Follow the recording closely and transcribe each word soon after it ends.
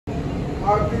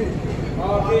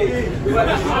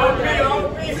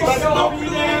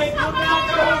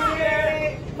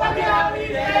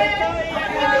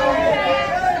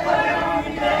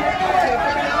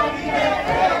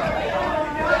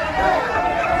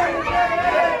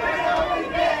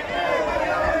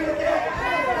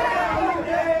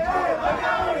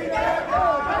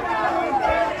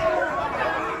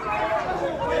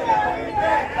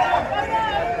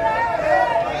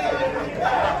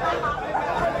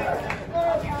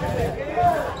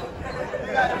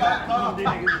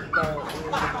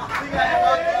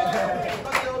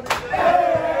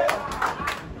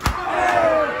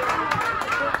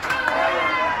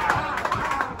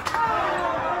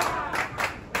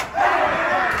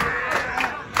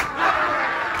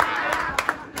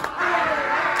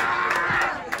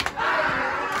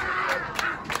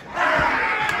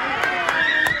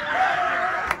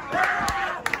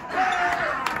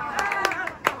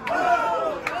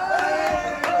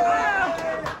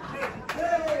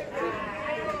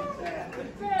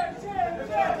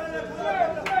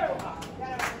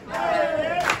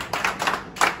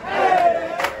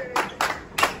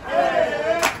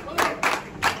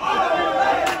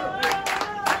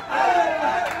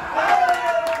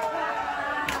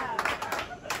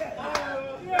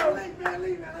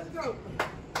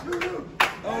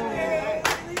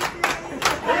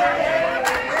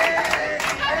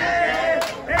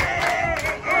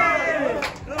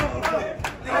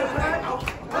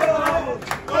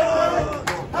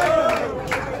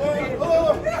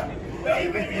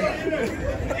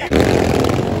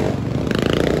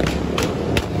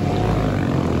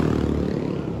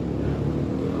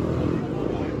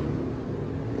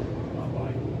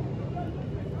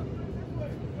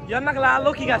Yeah, I'm not gonna lie,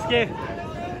 Loki got scared. You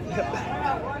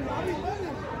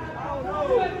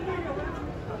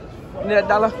need a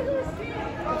dollar?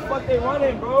 What the fuck they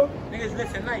running, bro? Niggas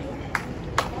listen nice.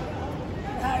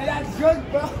 That's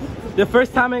good, bro. Your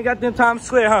first time in goddamn Times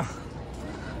Square, huh?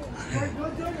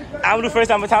 I was the first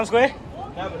time in Times Square?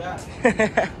 Never that.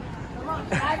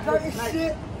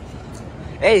 Shit.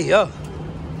 Hey, yo.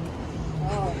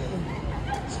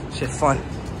 Shit fun.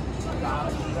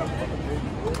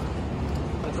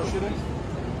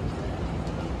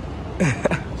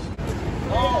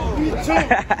 Oh, me too.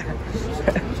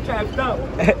 He's trapped up.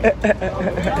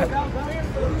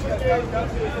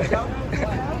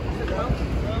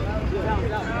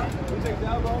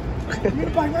 Give me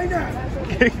the bike right now.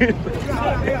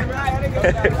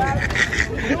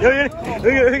 Look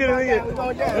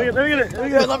at it.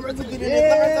 Let Lorenzo get in.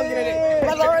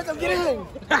 Let Lorenzo get in.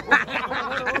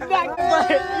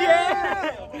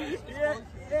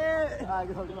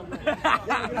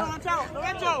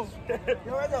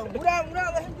 Lorenzo, move out,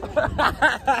 let him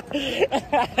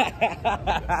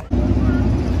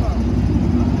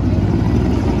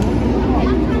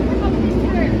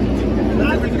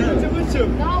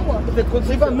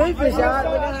See from Memphis, y'all.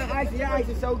 Ice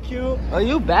is so cute. Oh,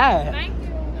 you bad. Thank you.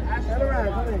 Turn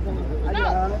around, come here.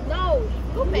 No,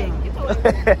 go back. Get over I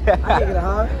can get a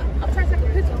hug. I'm trying to take a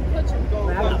picture.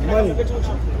 I got money. Let's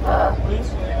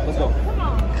go. Come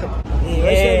on.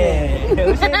 Yeah.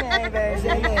 What's your name, baby?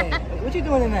 What you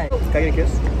doing tonight? Can I get a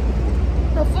kiss?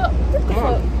 The fuck? Come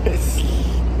on.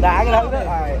 Nah, I can hug that.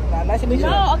 All right. Nah, nice to meet you.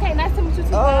 No, okay, nice to meet you too.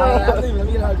 Oh. Let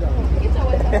me get a hug, though. Get your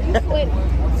ass up. You sweating.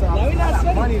 No, we not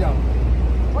sweating. Money, though.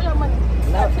 Where your money?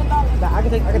 Nah, I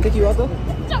can take you out, though.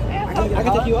 Get your ass I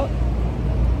can take you out.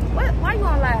 Why you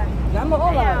on live? Yeah, I'm not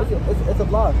on live. It's a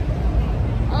vlog.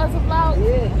 Oh, it's a vlog?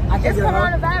 Yeah. It's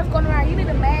coronavirus going around. You need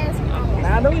a mask on.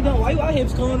 Nah, no, we don't. Why you out here?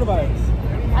 It's coronavirus.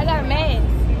 I got a mask.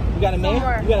 You got a man?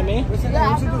 Somewhere. You got a man? What you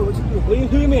do?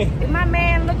 Who you mean? Is my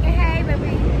man looking? Hey,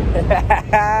 baby.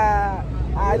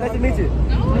 Alright, nice to meet you.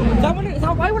 No.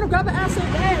 Why you want to grab an ass so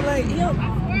bad? Like, he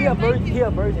a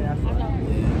virgin. After.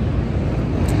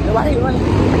 Why he running?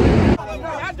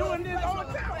 Y'all doing this all the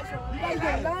time. You guys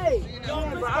get laid. Yo,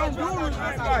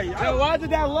 why is it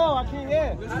that low? I can't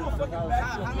hear.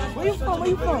 Where you from?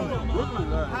 Brooklyn.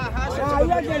 Nah, you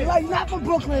gotta get light. You're not from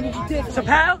Brooklyn. If you did.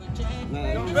 Chappelle?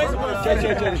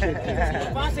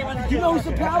 You know who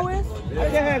Chappelle is?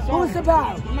 Who's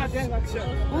Chappelle?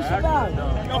 Who's Chappelle?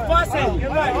 Yo, Fosse.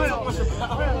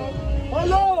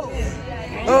 Hello.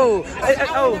 Oh.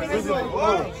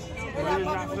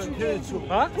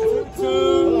 Huh?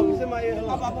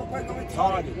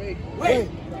 Wait.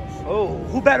 Oh,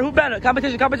 who better?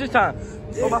 Competition time.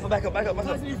 Oh, back up.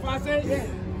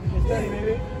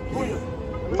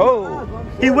 Oh,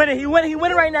 he winning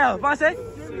right now. Fonse?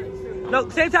 No,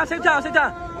 same time.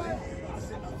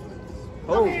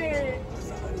 Oh.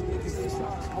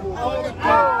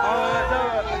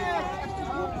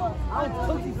 I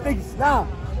took these things now.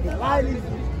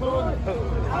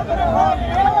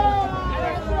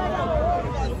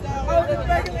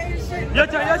 Your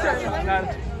turn, your turn.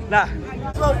 Nah.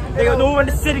 Nigga, no one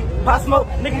in the city. Pop Smoke.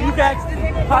 Nigga, you facts.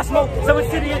 Pop Smoke. Someone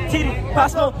city and titty. Pop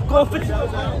Smoke. Going 50.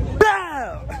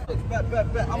 Bam!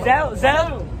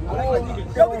 Zell.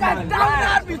 Yo, we got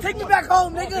down. Take me back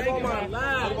home, nigga.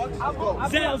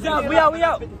 Zell, we out.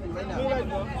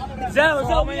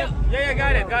 Zell, we out.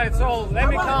 Yeah, got it. So let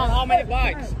me count how many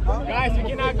bikes. Guys, we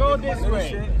cannot go this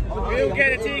way. We'll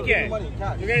get a ticket.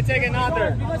 You're gonna take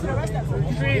another.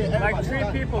 Three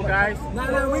people, guys.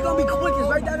 Nah, we gonna be quick. It's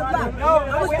right down the block.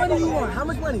 How much money you want? How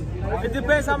much money? It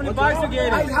depends how many bikes you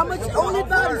get. How much? Only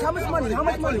bodies. How much money? How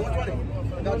much money?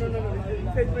 No.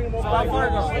 And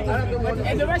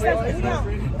the rest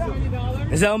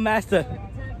is Zell Master.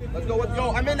 Let's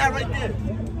go. I'm in that right there.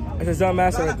 It's a Zell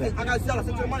Master right there. I got Zell. I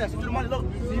sent you the money. Look.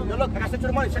 Look, I sent you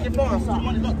the money. Check your phone. I sent you the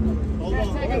money. Look.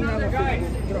 take another guy.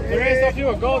 The rest of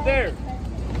you, go there.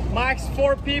 Max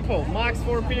 4 people. I'm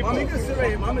in this shit right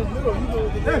here. I'm in the middle. You go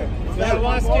over there.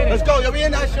 Let's go. Yo, we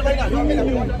in that shit right now.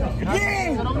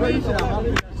 Yeah.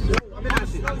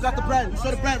 You got the bread. You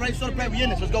saw the bread, right? You saw the bread. We in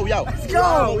this. Let's go. We out. Let's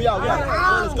go. We out.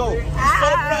 Let's go. You saw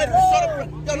the bread.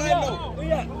 Yo, let him know.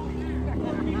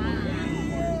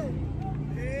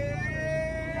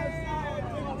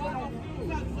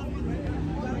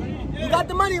 You got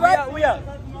the money, right? We out.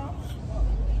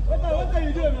 What are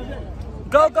you doing, man?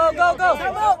 Go. Come on, go.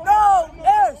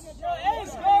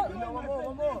 Ace.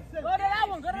 One more. Go to that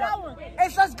one.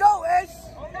 Ace, let's go, Ace.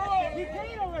 We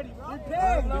paid already, bro.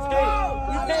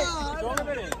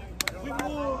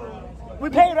 We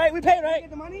paid, right? Get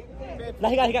the money? Nah,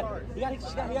 he got. Shut up. He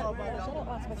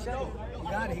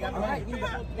got the money.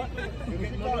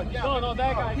 No,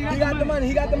 that guy. He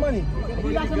got the money.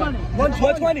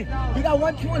 120. He got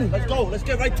 120. Let's go. Let's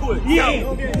get right to it.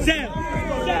 Yeah. Zell.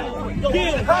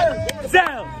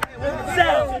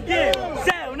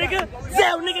 Nigga.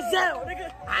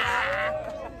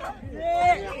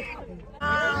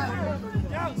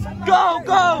 Go.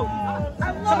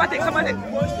 Somebody.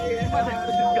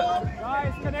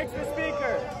 Guys, connect the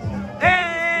speaker.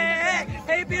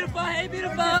 Hey, beautiful.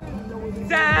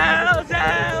 Zell.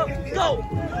 Go.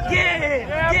 Yeah.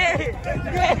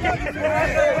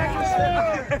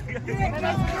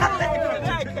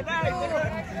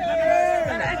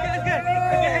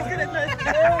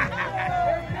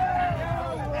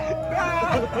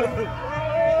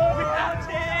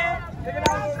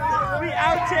 We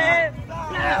out here.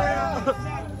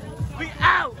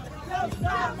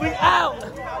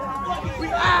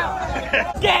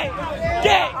 Gang.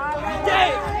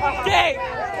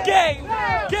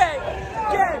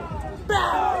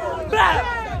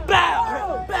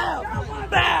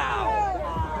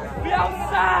 Bow. We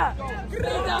outside.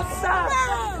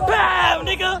 Bow,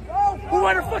 nigga. Who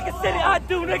run the fucking city? I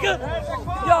do, nigga.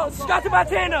 Yo, subscribe to my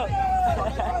channel.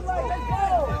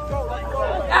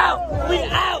 We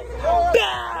out.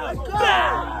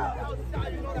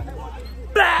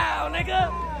 Bow,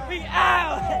 nigga. We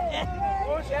out.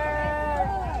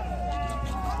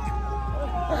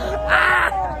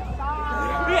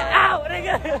 We out,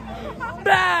 nigga.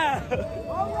 Bow.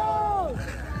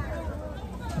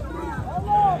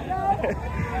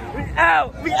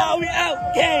 We out. Gang. We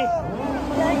out. Gang.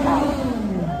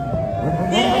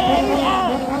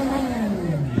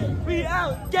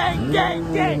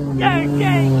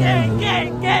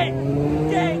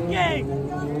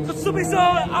 Consuming so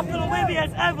I feel wavy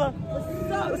as ever.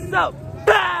 What's up?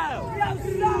 Bow.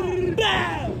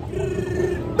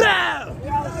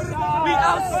 We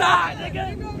outside, nigga.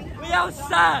 We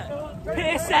outside.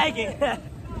 Pants sagging.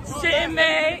 Shitting,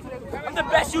 man. I'm the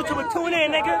best YouTuber. Tune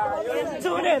in, nigga.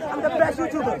 I'm the best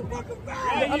YouTuber.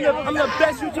 I'm the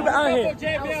best YouTuber out here.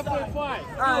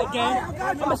 Alright, gang.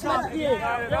 I'ma smash it.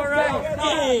 Yeah.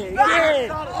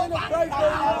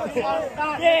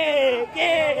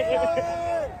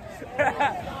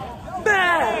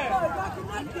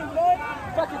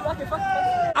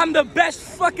 I'm the best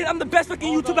fucking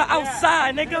YouTuber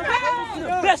outside, nigga.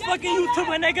 The best fucking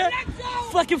YouTuber, nigga.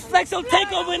 Fucking Flexzo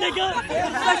takeover, nigga.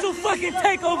 Flexzo fucking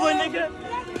takeover, nigga.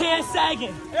 Pants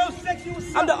sagging.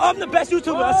 I'm the best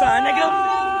YouTuber outside, nigga.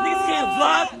 Niggas can't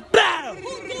vlog. Bow.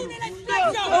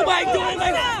 Nobody doing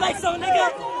like Flexzo, nigga.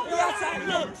 We outside,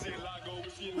 look.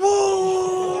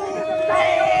 Woo.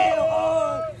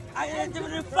 I ain't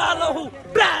doing it. Follow.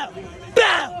 Bow.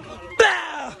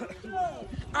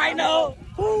 I know.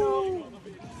 Woo.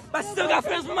 I still got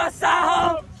friends with my side,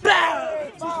 huh?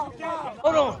 Bow.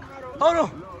 Hold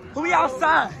on. We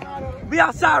outside. We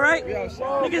outside, right?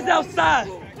 Niggas outside.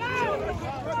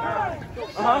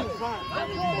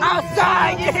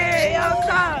 Outside, yeah,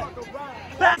 outside.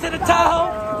 Back to the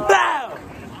Tahoe. Bow.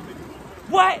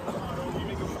 What?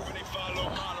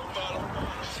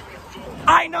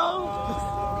 I know.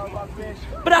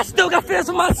 But I still got feelings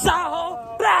for my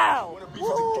Tahoe. Bow.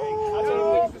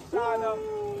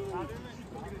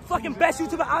 Fucking best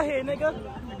YouTuber out here, nigga.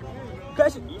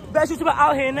 Best YouTuber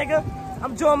out here, nigga.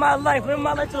 I'm enjoying my life, living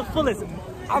my life to the fullest.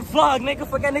 I vlog, nigga.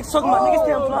 Forget niggas talking about niggas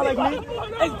can't vlog like me.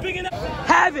 It's big enough.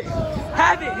 Have it.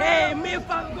 Hey, me if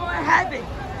I'm going to have it.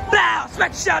 Bow.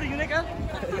 Smack the shot at you, nigga.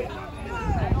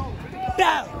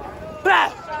 Bow.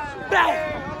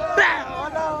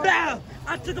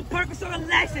 I took a perk and started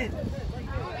relaxing.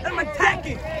 And I'm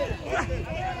attacking.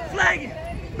 Flagging.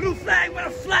 Blue flag with a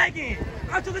flag in.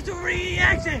 I took it to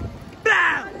reaction.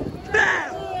 Bow.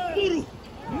 Voodoo.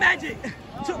 Magic.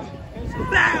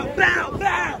 Bow.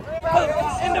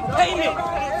 Independent.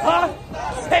 Huh?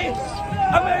 Stainless.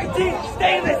 American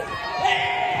stainless.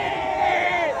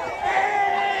 Hey.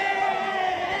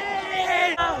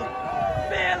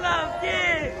 Fair love,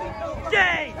 yeah.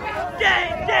 Gang.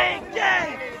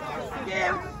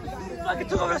 Yeah. Fucking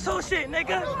took over this whole shit,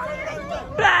 nigga.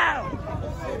 Bow.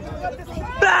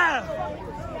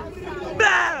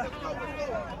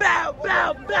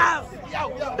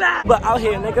 But out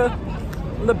here, nigga.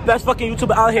 I'm the best fucking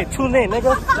YouTuber out here. Tune in,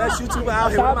 nigga. Best YouTuber out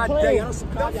here. Stop playing.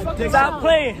 Stop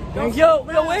playing. Yo,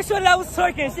 where's your that was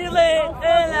twerking? She lit.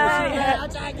 I'll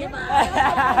try to get my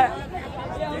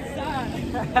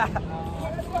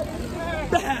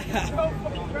We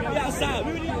outside.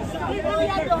 We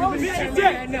had the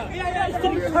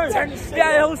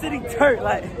whole city turnt.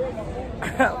 Like,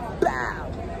 bow.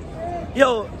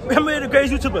 Yo, remember the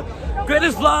greatest YouTuber,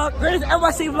 greatest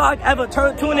NYC vlog ever.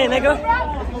 Tune in, nigga.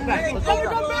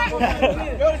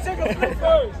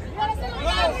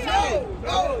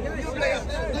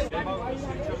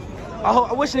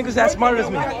 I wish niggas that smarter as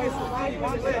me.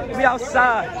 We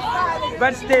outside.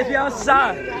 Red stairs, we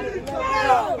outside.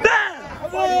 Bam!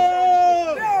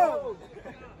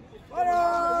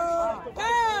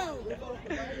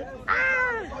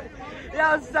 We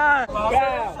outside.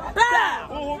 Niggas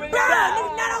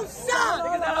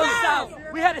not outside.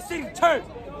 We had the city turned.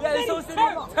 We had this whole city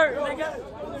turned, nigga.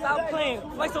 Stop playing.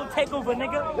 Flexzo takeover,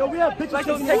 nigga. Yo, we have bitches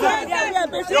taking takeover. their ass. We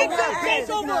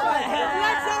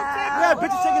have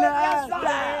bitches taking their ass.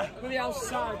 We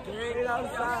outside, dude. We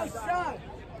outside.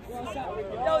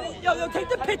 Yo, take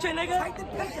the picture, nigga.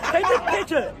 Take the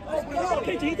picture.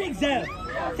 He takes Zell.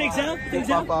 Take Zell.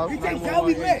 He takes Zell,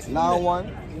 we lit.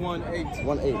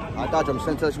 9118. I thought you.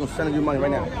 I'm gonna send you money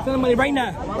right now. Send the money right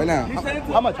now. Right now.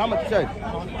 How much you said?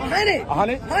 100.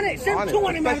 100? 100. Send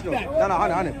 200 back. No,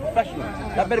 100. Professional.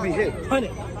 That better be hit.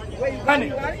 100. I'll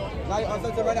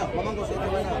send it right now. My mom gonna send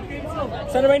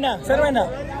it right now. Send it right now.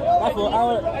 My fault.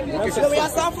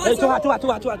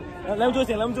 Too hot. Let me do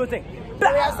a thing. We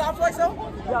outside, Flexzo?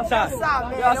 We outside.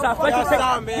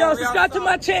 Yo, subscribe to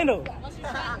my channel.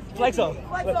 Flexzo.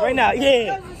 Right now.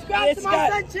 Yeah. Subscribe to my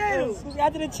son's channel.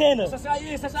 Subscribe to the channel. Subscribe to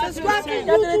his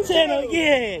YouTube channel.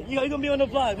 Yeah. You're gonna be on the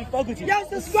vlog. We fuck with you. Yo,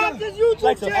 subscribe to his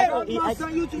YouTube channel. My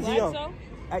son YouTube channel.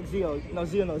 Zio. No,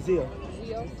 Zio.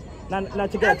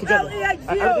 Not together.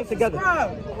 Everything together.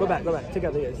 Go back.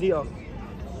 Together, yeah. Zio.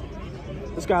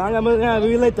 Subscribe. I'm gonna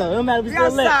be lit though. No matter if we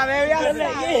still lit. We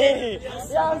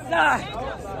outside.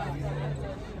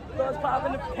 Let's pop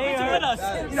in the paint with us.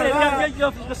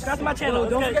 Yo, subscribe to my channel.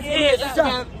 Don't forget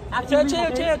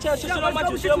chill. Show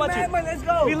my channel. Let's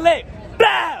go. We lit.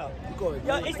 Bow.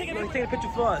 Yo, he's taking a picture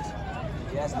for us.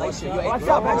 Yes, nice shit.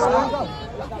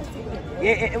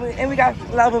 Yeah, and we got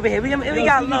love over here. We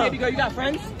got love. Baby girl, you got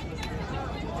friends?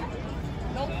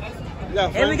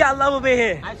 And we got love over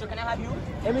here. Alright, so can I have you?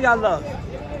 And we got love.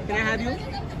 Can I have you?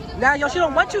 Now, yo, she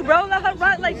don't want you, bro. Let her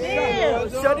run like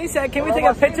this. Shorty said, can we take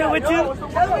a picture with you?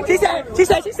 She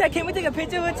said, can we take a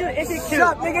picture with you? Is she cute? Shut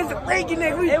up, nigga. It's breaking,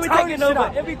 nigga. We taking it over.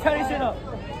 And we turning shit up.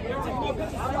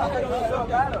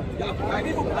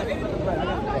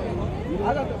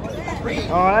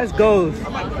 Oh, that's goals.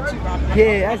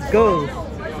 Yeah, that's goals.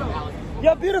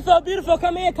 Yo, beautiful.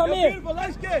 Come here. Beautiful,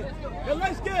 light skin. Your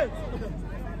light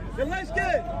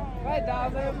skin. Right,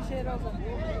 dog. Every shit over.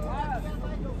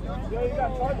 Yo, you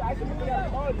got charger. I can put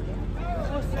that charger.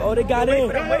 Oh, they got in.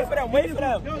 Wait for them.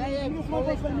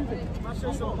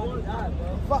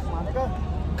 Fuck, my nigga.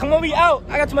 Come on, we out.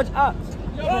 I got too much up.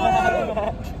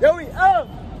 Yo, we out.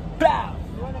 Bow.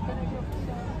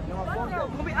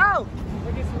 We out.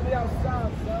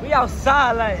 We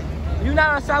outside, like. You not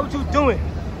outside, what you doing?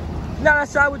 You not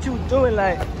outside, what you doing,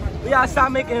 like. We outside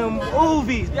making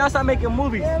movies.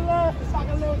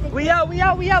 We out.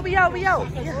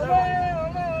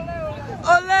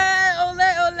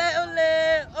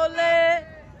 Ole.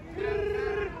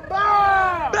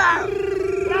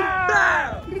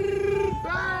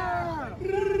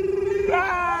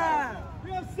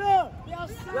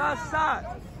 outside.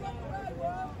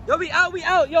 Yo, we out, we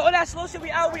out. Yo, all that slow shit, we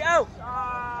out, we out.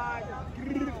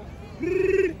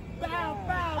 Okay,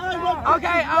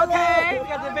 okay. We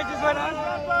got the bitches with us. We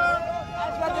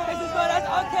got the bitches with us,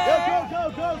 okay.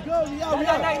 Go. We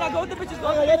out. Now go with the bitches,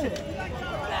 go with the bitches.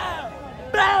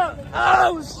 Bam!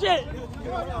 Oh, shit.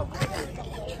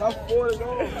 Top 4 to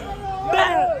go.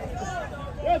 Bam!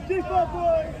 Let's keep up,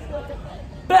 boys.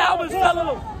 Bam! I was telling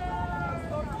them.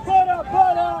 Put up.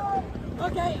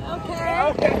 Okay.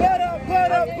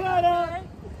 Put up.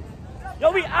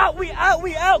 Yo, we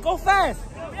out. Go fast.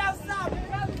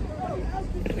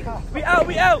 We out.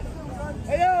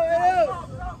 Hey, yo.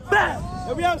 Bam!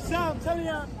 Yo, we outside, I'm telling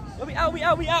y'all. Yo, we out.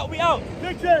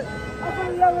 Victor, I'm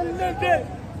gonna yell at Victor.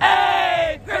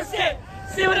 Hey, Christian!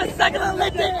 See what a second of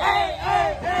lifting.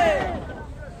 Hey!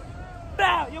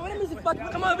 Bow! Yo, what that music fucking?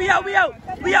 Come on, we out. We gotta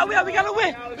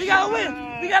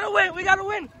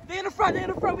win. They in the front.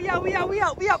 We out.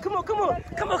 Come on.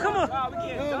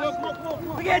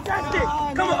 We can't touch it.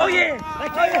 Come on. Oh yeah. I'm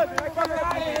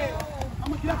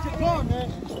gonna get up your car, man.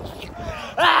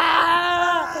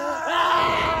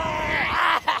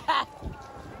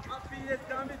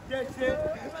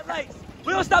 Red lights.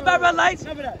 We don't stop at red lights.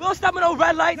 We don't stop at no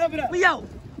red lights. We out.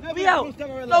 No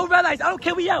red lights. I don't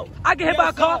care. We out. I get hit by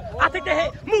a car. I take the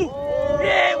hit. Move.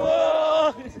 Yeah,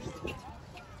 whoa.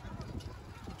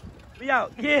 We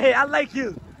out. Yeah, I like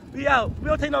you. We out. We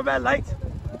don't take no red lights.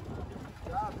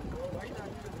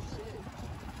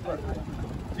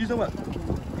 Use the what?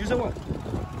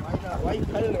 Why you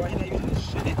pedaling? Why you not using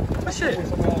this shit? What shit?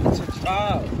 To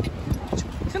drive.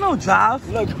 You don't drive.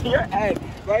 Look, your ad,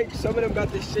 right? Some of them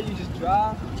got this shit you just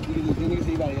drive. Niggas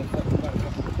say you gotta get fucked.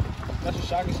 That's what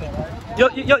Shaka said, right?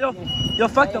 Yo,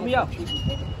 fuck them. We out.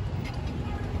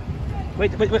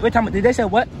 Wait, time. Did they say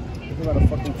what? They about to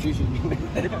fucking choose you.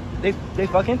 They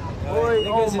fucking? Boy,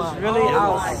 niggas is really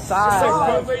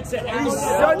outside.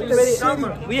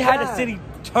 We had the city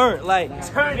turned, like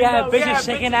we had bitches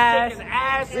shaking ass.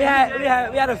 We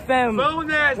had a fam want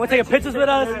to take pictures with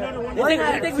us. They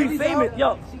think we famous.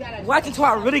 Yo, watch until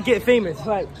I really get famous.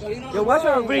 Like, yo, watch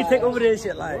until I really take over this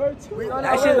shit. Like,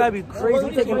 that shit gotta be crazy.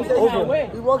 We taking over. Yo,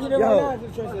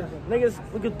 niggas,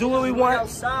 we can do what we want.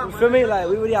 You feel me? Like,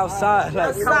 we really outside.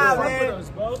 Like,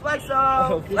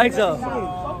 Flexzo, like, Flexzo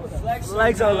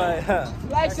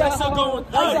going.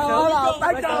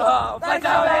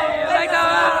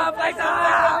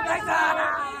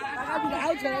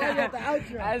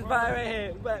 That's fine right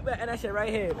here. But and that shit right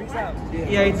here. Peace out.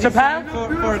 Yeah, it's Chappelle?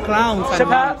 For clowns.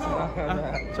 Chappelle?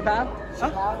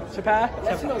 Chappelle?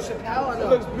 It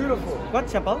looks beautiful. What,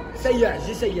 Chappelle? Say yes.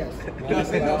 Just say yes.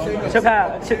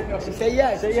 Chappelle. Say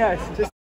yes. Say yes.